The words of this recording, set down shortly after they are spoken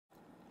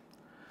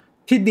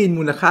ที่ดิน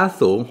มูลค่า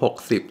สูง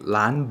60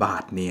ล้านบา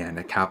ทเนี่ย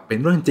นะครับเป็น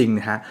เรื่องจริง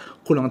นะฮะ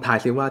คุณลองทาย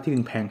ซิว่าที่ดิ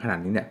นแพงขนาด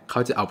นี้เนี่ยเขา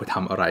จะเอาไปท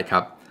ำอะไรครั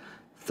บ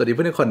สวัสดีเ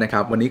พื่อนทุกคนนะค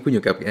รับวันนี้คุณอ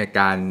ยู่กับ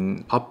การ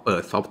พอเปิ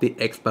ด Property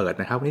Expert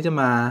นะครับวันนี้จะ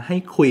มาให้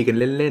คุยกัน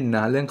เล่นๆน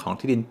ะเรื่องของ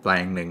ที่ดินแปล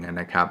งหนึ่ง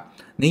นะครับ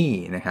นี่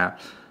นะครับ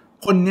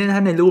คนนี้น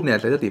ะในรูปเนี่ย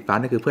เสื้อสีฟ้า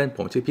นี่คือเพื่อนผ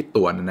มชื่อพี่ต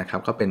วนนะครับ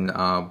ก็เป็น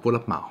ผู้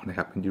รับเหมานะค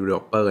รับเป็น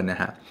developer นะ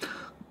ฮะ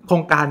โคร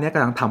งการนี้ก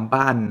ำลังทำ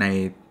บ้านใน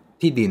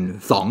ที่ดิน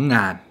2ง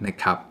านนะ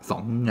ครับ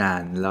2งา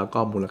นแล้วก็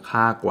มูลค่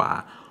ากว่า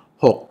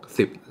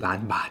60ล้าน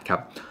บาทครับ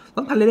ต้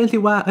องทายเล่นๆสิ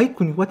ว่าเฮ้ย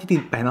คุณว่าที่ดิ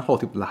นแปลงละ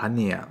60ล้าน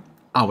เนี่ย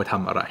เอาไปท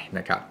ำอะไรน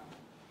ะครับ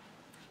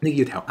นี่อ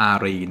ยู่แถวอา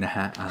รีนะฮ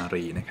ะอา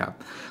รีนะครับ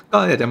ก็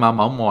อยากจะมาเ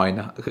ม้ามอยน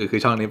ะคือ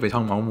ช่องนี้เป็นช่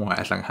องเม้ามอย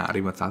อสังหา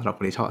ริมทรัพย์สำหรับค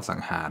นที่ชอบอสั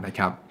งหานะค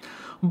รับ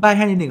ใบใ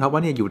ห้นิดนึงครับว่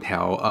าเนี่ยอยู่แถ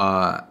ว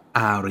อ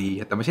ารี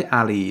แต่ไม่ใช่อา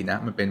รีนะ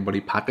มันเป็นบ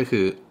ริพัตรก็คื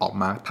อออก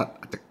มาถัด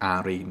จากอา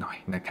รีหน่อย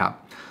นะครับ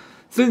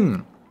ซึ่ง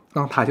ล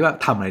องทายที่ว่า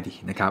ทำอะไรดี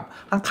นะครับ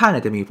ข้างๆเ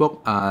นี่ยจะมีพวก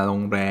โร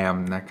งแรม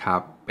นะครั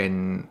บเป็น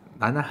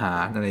ร้านอาหา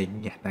รอะไรอย่าง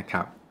เงี้ยนะค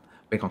รับ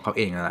เป็นของเขาเ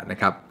องนั่นแหละนะ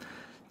ครับ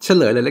เฉ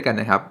ลยเลยแล้วกัน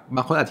นะครับบ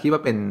างคนอาจจะคิดว่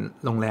าเป็น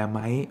โรงแรมไห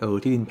ม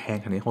ที่ดินแพง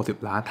ขนาดนี้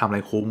60ล้านทำอะไร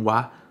คุ้มวะ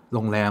โร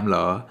งแรมเหร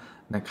อ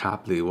นะครับ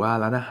หรือว่า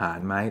ร้านอาหาร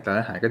ไหมแต่ร้า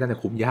นอาหารก็น่าจะ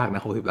คุ้มยากน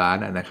ะ60ล้าน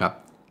นะครับ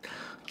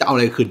จะเอาอะ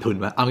ไรคืนทุน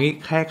วะเอางี้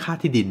แค่ค่า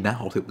ที่ดินนะ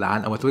60ล้าน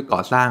เอามาช่วยก่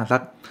อสร้างสั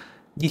ก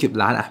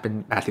20ล้านเป็น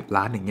80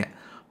ล้านอย่างเงี้ย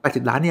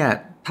80ล้านเนี่ย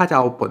ถ้าจะเ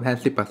อาผลแทน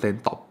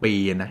10%ต่อปี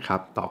นะครับ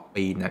ต่อ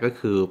ปีนะก็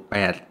คือ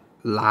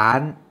8ล้า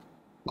น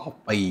ต่อ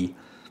ปี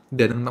เ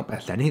ดือนนึงต้อง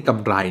800,000นี่ก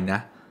ำไรนะ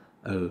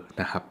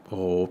นะครับโ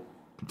อ้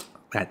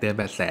8 เดือน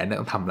800,000เนี่ย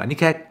ต้องทำแล้วนี่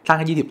แค่สร้างแ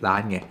ค่20ล้าน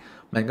ไง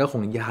มันก็ค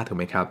งยากถูกไ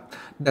หมครับ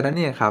ดังนั้นเ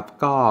นี่ยครับ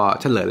ก็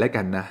เฉลยแล้ว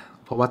กันนะ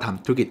เพราะว่าท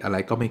ำธุรกิจอะไร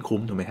ก็ไม่คุ้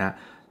มถูกไหมฮะ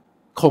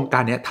โครงกา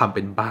รนี้ทำเ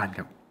ป็นบ้านค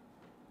รับ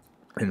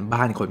เป็น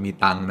บ้านคนมี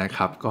ตังค์นะค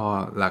รับก็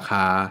ราค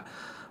า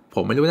ผ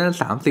มไม่รู้นะ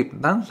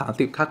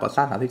30ค่าก่อส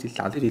ร้าง30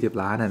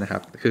 40 ล้านนะครั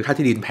บคือค่า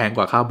ที่ดินแพงก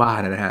ว่าค่าบ้าน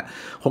นะฮะ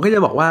ผมก็จะ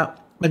บอกว่า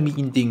มันมี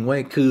จริงๆเว้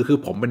ยคือ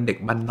ผมเป็นเด็ก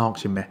บ้านนอก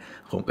ใช่ไหม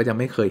ผมก็จะ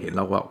ไม่เคยเห็นเ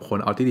ราว่าคน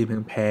เอาที่ดิน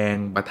แพง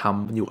ๆมาท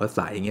ำอยู่อา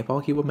ศัยอย่างเงี้ยเพราะว่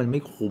าคิดว่ามันไ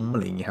ม่คุ้มอะ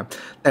ไรอย่างเงี้ยครับ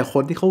แต่ค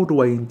นที่เขาร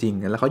วยจริง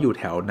ๆแล้วเขาอยู่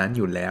แถวนั้นอ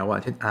ยู่แล้วอะ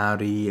เช่นอา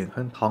รีอย่างเ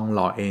ช่นทองห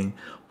ล่อเอง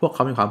พวกเข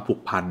ามีความผูก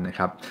พันนะค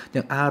รับอย่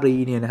างอารี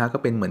เนี่ยนะฮะก็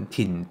เป็นเหมือน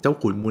ถิ่นเจ้า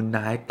ขุนมูลน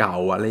ายเก่า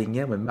อะไรอย่างเ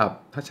งี้ยเหมือนแบบ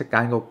ราชกา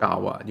รเก่า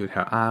ๆอะอยู่แถ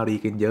วอารี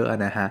กันเยอะ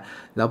นะฮะ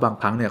แล้วบาง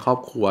ครั้งเนี่ยครอบ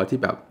ครัวที่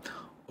แบบ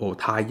โอ้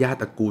ทายาท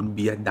ตระกูลเ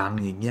บียร์ดัง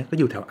อย่างเงี้ยก็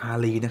อยู่แถวอา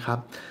รีนะครับ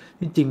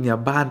จริงๆเนี่ย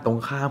บ้านตรง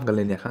ข้ามกันเ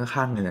ลยเนี่ยข้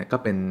างๆเนี่ยก็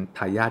เป็นท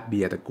ายาทเบี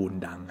ยร์ตระกูล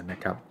ดังนะ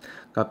ครับ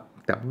ก็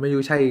แต่ไม่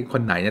รู้ใช่ค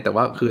นไหนนะแต่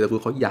ว่าคือตระกูล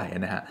เขาใหญ่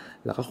นะฮะ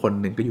แล้วก็คน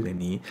หนึ่งก็อยู่ใน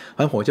นี้เพรา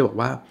ะฉะนั้นผมจะบอก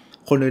ว่า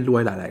คนรว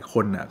ยๆหลายๆค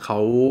นน่ะเขา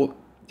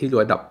ที่ร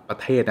วยระดับประ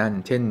เทศนั่น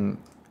เช่น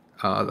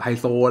ไฮ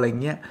โซอะไร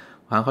เงี้ย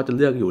เขาจะเ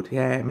ลือกอยู่แ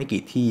ค่ไม่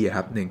กี่ที่ค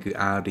รับหนึ่งคือ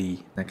อารี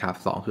นะครับ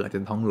สองคืออาจจะ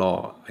ทองหล่อ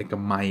ไอ้ก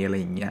ำไมอะไร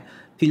อย่างเงี้ย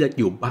ที่เลือก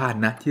อยู่บ้าน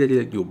นะที่เลื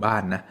อกอยู่บ้า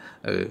นนะ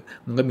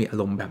มันก็มีอา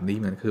รมณ์แบบนี้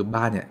เหมือนคือ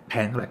บ้านเนี่ยแพ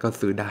งเท่าไหร่ก็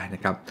ซื้อได้น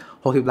ะครับ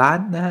60ล้าน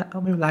นะฮะ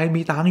ไม่เป็นไร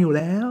มีตังค์อยู่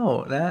แล้ว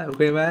นะโอเ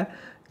คไหม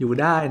อยู่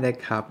ได้นะ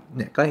ครับเ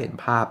นี่ยก็เห็น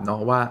ภาพเนาะ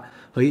ว่า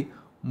เฮ้ย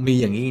มี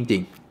อย่างนี้จริ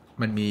ง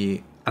ๆมันมี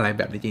อะไรแ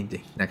บบนี้จริ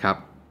งๆนะครับ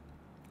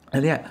อั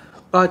นเนี้ย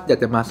ก็อยาก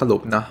จะมาสรุ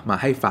ปเนาะมา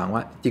ให้ฟังว่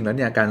าจริงแล้วเ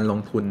นี่ยการลง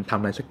ทุนทำ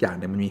อะไรสักอย่าง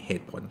เนี่ยมันมีเห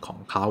ตุผลของ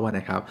เขาอะน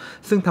ะครับ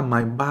ซึ่งทำไม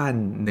บ้าน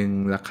หนึ่ง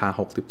ราคา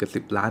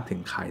60-70ล้านถึง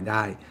ขายไ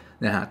ด้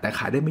นะฮะแต่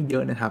ขายได้ไม่เยอ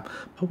ะนะครับ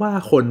เพราะว่า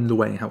คนร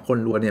วยครับคน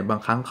รวยเนี่ยบา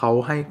งครั้งเขา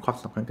ให้ความ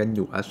สำคัญกันอ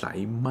ยู่อาศัย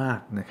มาก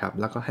นะครับ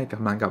แล้วก็ให้ก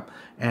ำลังกับ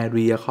แอเ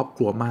รียครอบค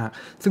รัวมาก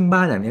ซึ่งบ้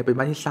านอย่างนี้เป็น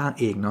บ้านที่สร้าง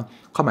เองเนาะ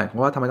เขาหมายความ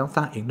ว่าทำไมต้องส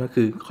ร้างเองด้วย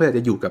คือเขาอยากจ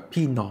ะอยู่กับ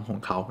พี่น้องของ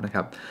เขานะค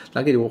รับแล้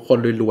วก็ดูคน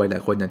รวยๆหลา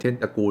ยคนอย่างเช่น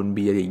ตระกูลเ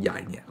บียร์ใหญ่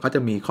ๆเนี่ยเขาจะ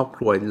มีครอบค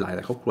รัวหลา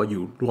ยๆครอบครัวอ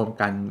ยู่รวม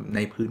กันใน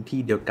พื้นที่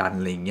เดียวกัน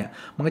อะไรอย่างเงี้ย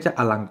มันก็จะ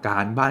อลังกา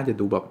รบ้านจะ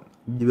ดูแบบ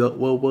เยอะ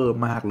เวอร์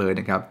มากเลย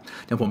นะครับ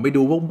อย่างผมไป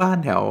ดูพวกบ้าน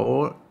แถว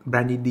แบร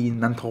นด์ดี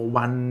ๆนันท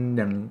วันอ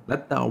ย่างรั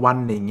ตนวัน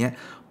อย่างเงี้ย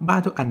บ้าน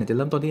ทุกอันเนี่ยจะเ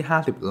ริ่มต้นที่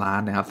50ล้า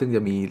นนะครับซึ่งจ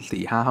ะมี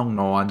4-5ห้อง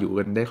นอนอยู่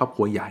กันได้ครอบค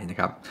รัวใหญ่นะ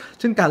ครับ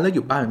ซึ่งการเลือกอ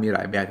ยู่บ้านมันมีหล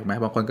ายแบบถูกไหม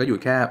บางคนก็อยู่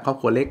แค่ครอบ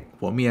ครัวเล็ก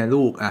ผัวเมีย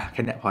ลูกแ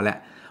ค่นี้พอละ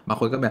บาง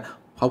คนก็แบบ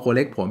ครอบครัวเ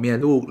ล็กผัวเมีย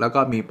ลูกแล้วก็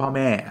มีพ่อแ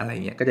ม่อะไร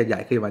เงี้ยก็จะใหญ่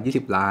ขึ้นมา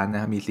20ล้านน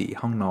ะมี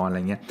4ห้องนอนอะไร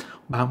เงี้ย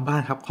บางบ้า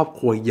นครับครอบค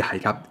รัวใหญ่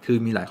ครับคือ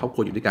มีหลายครอบครั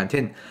วอยู่ด้วยกันเ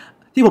ช่น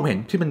ที่ผมเห็น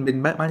ที่มันเป็น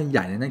บ้านให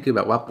ญ่ๆนั่นคือแ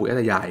บบว่าปู่ย่า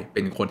ตายายเ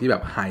ป็นคนที่แบ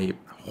บไฮ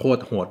โคต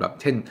รโหดแบบ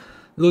เช่น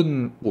รุ่น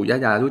ปู่ย่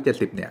ารุ่น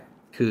70เนี่ย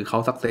คือเขา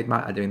สักเซสมา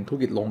กอาจจะเป็นธุร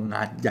กิจโรงง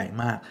านใหญ่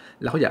มาก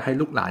แล้วเขาอยากให้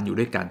ลูกหลานอยู่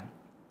ด้วยกัน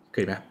เค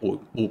ยไหม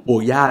ปู่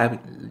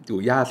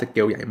ย่าสเก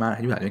ลใหญ่มากใ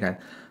ห้อยู่หลานด้วยกัน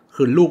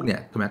คือลูกเนี่ย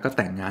ถูกไหมก็แ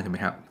ต่งงานถูกไหม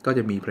ครับก็จ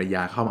ะมีภรรย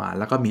าเข้ามา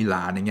แล้วก็มีหล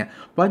านอย่างเงี้ย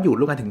เพราะอยู่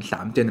ร่วมกันถึง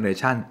3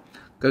 generation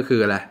ก็คือ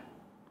อะไร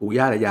ปู่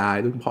ย่าตายาย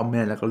รุ่นพ่อแ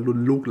ม่แล้วก็รุ่น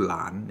ลูกหล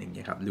านอย่างเ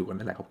งี้ยครับอยู่กัน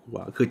หลายครอบครัว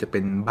คือจะเป็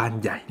นบ้าน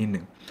ใหญ่นิดห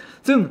นึ่ง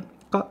ซึ่ง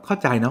ก็เข้า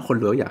ใจนะคน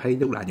รวยอยากให้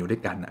ลูกหลานอยู่ด้ว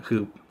ยกันนะคือ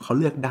เขา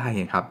เลือกได้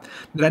ไงครับ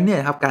ดังนั้นเนี่ย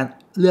ครับการ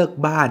เลือก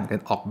บ้านกา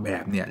รออกแบ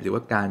บเนี่ยหรือว่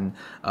าการ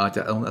จ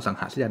ะลงอสัง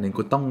หาสักอย่างหนึ่ง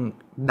คุณต้อง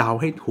เดา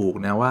ให้ถูก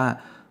นะว่า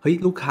เฮ้ย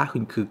ลูกค้าคุ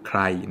ณคือใคร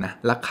นะ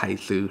และใคร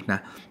ซื้อนะ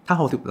ถ้า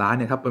60ล้านเ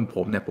นี่ยถ้าเป็นผ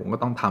มเนี่ยผมก็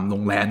ต้องทำโร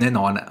งแรมแน่น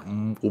อนอ่ะ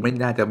กูไม่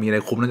น่าจะมีอะไร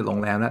คุ้มนอกจากโร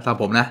งแรมแล้วสำหรับ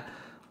ผมนะ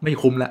ไม่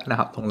คุ้มแล้วนะ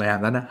ครับโรงแรม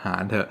แล้วนะหา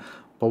รเถอะ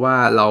เพราะว่า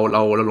เร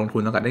าลงทุ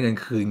นต้องการได้เงิน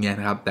คืนไง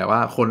นะครับแต่ว่า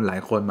คนหลาย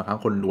คนบางครั้ง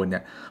คนรวยเนี่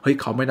ยเฮ้ย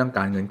เขาไม่ต้องก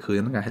ารเงินคืน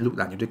ต้องการให้ลูก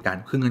หลานอยู่ด้วยกัน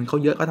คือเงินเขา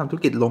เยอะก็ทำธุร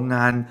กิจโรงง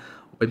าน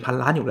เป็นพัน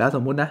ล้านอยู่แล้วส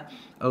มมุตินะ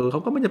เขา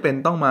ก็ไม่จำเป็น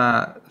ต้องมา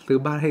ซื้อ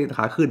บ้านให้รา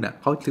คาขึ้นอ่ะ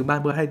เขาซื้อบ้าน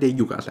เพื่อให้ได้อ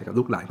ยู่กับอาศัยกับ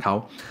ลูกหลานเขา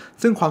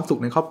ซึ่งความสุข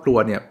ในครอบครัว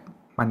เนี่ย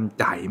มัน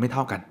จ่ายไม่เท่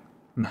ากัน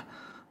นะ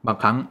บาง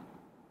ครั้ง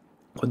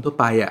คนทั่ว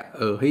ไปอ่ะ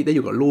เฮ้ยได้อ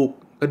ยู่กับลูก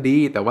ก็ดี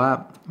แต่ว่า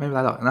ไม่เป็นไร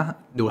หรอกนะ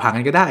ดูห่าง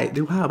กันก็ได้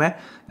ดูภาพไหม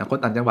อย่างคน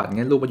ต่างจังหวัดเ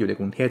งี้ยลูกมาอยู่ใน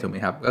กรุงเทพถูกไหม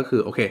ครับก็คื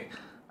อโอเค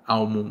เอา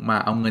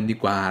เงินดี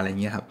กว่าอะไร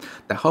เงี้ยครับ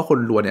แต่ข้อคน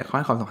รวยเนี่ยเขาใ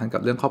ห้ความสำคัญกั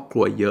บเรื่องครอบค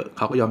รัวเยอะเ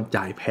ขาก็ยอม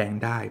จ่ายแพง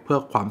ได้เพื่อ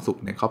ความสุข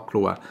ในครอบค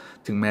รัว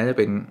ถึงแม้จะเ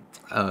ป็น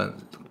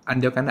อัน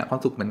เดียวกันนะความ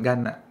สุขเหมือนกัน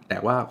นะแต่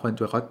ว่าคน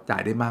รวยเขาจ่า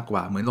ยได้มากกว่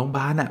าเหมือนโรงพยาบ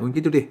าลนะคุณ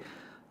คิดดูดิ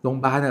โรงพย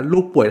าบาลนะลู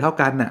กป่วยเท่า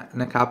กัน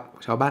นะครับ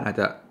ชาวบ้านอาจ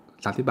จะ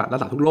30 บาทรัก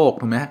ษาทุกโรค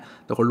ถูกไหม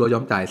แต่คนรวยย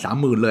อมจ่าย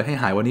30,000เลยให้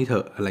หายวันนี้เถ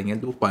อะอะไรเงี้ย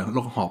ลูกป่วยโร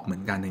คหอบเหมื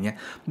อนกันอย่างเงี้ย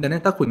ดังนั้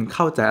นถ้าคุณเ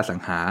ข้าใจอสัง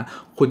หา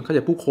คุณเข้าใจ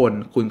ผู้คน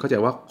คุณเข้าใจ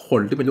ว่าค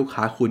นที่เป็นลูก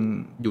ค้าคุณ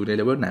อยู่ในเ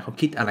ลเวลไหนเขา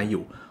คิดอะไรอ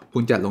ยู่คุ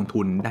ณจะลง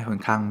ทุนได้ค่อ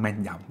นข้างแม่น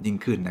ยำยิ่ง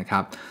ขึ้นนะครั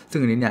บซึ่ง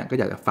อันนี้เนี่ยก็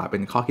อยากจะฝากเป็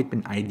นข้อคิดเป็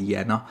นไอเดีย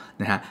เนาะ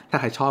นะฮะถ้า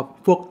ใครชอบ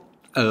พวก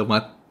มา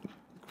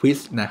ควิซ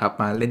นะครับ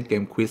มาเล่นเก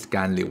มควิซ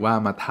กันหรือว่า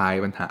มาทาย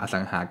ปัญหาอสั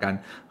งหากัน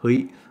เฮ้ย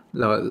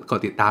เรากด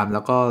ติดตามแล้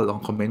วก็ลอง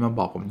คอมเมนต์มา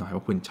บอกผมหน่อย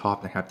ว่าคุณชอบ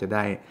นะครับจะไ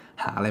ด้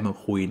หาอะไรมา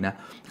คุยนะ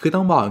คือต้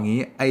องบอกอย่างนี้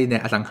ไอใน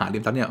อสังหาริ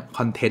มทรัพย์เนี่ยค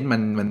อนเทนต์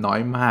มันน้อย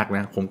มากน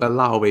ะผมก็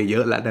เล่าไปเยอ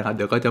ะแล้วนะครับเ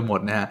ดี๋ยวก็จะหมด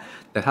นะฮะ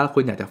แต่ถ้าคุ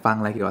ณอยากจะฟัง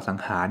อะไรเกี่ยวกับอสัง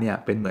หาเนี่ย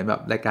เป็นเหมือนแบ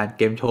บรายการเ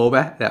กมโชว์ไหม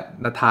แบบ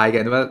มาทายกั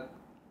นว่า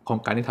โครง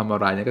การที่ทำอะ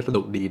ไรเนี่ยก็ส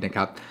นุกดีนะค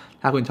รับ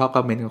ถ้าคุณชอบก็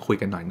เมนต์กันคุย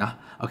กันหน่อยนะ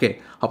โอเค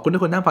ขอบคุณทุ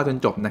กคนนั่งฟังจน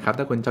จบนะครับ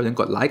ถ้าคุณชอบอย่าลืม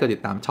กดไลค์กดติ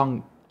ดตามช่อง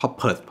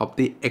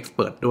Property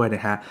Expert ด้วยน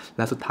ะฮะแ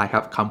ละสุดท้ายค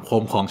รับคำค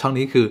มของช่อง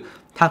นี้คือ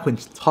ถ้าคุณ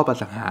ชอบอ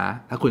สังหา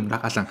ถ้าคุณรั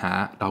กอสังหา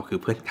เราคือ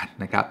เพื่อนกัน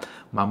นะครับ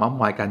มาเม้าท์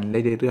มอยกัน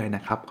เรื่อยๆน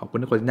ะครับขอบคุณ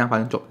ทุกคนที่นั่งฟัง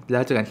จนจบแล้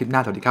วเจอกันคลิปหน้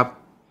าสวัสดีครับ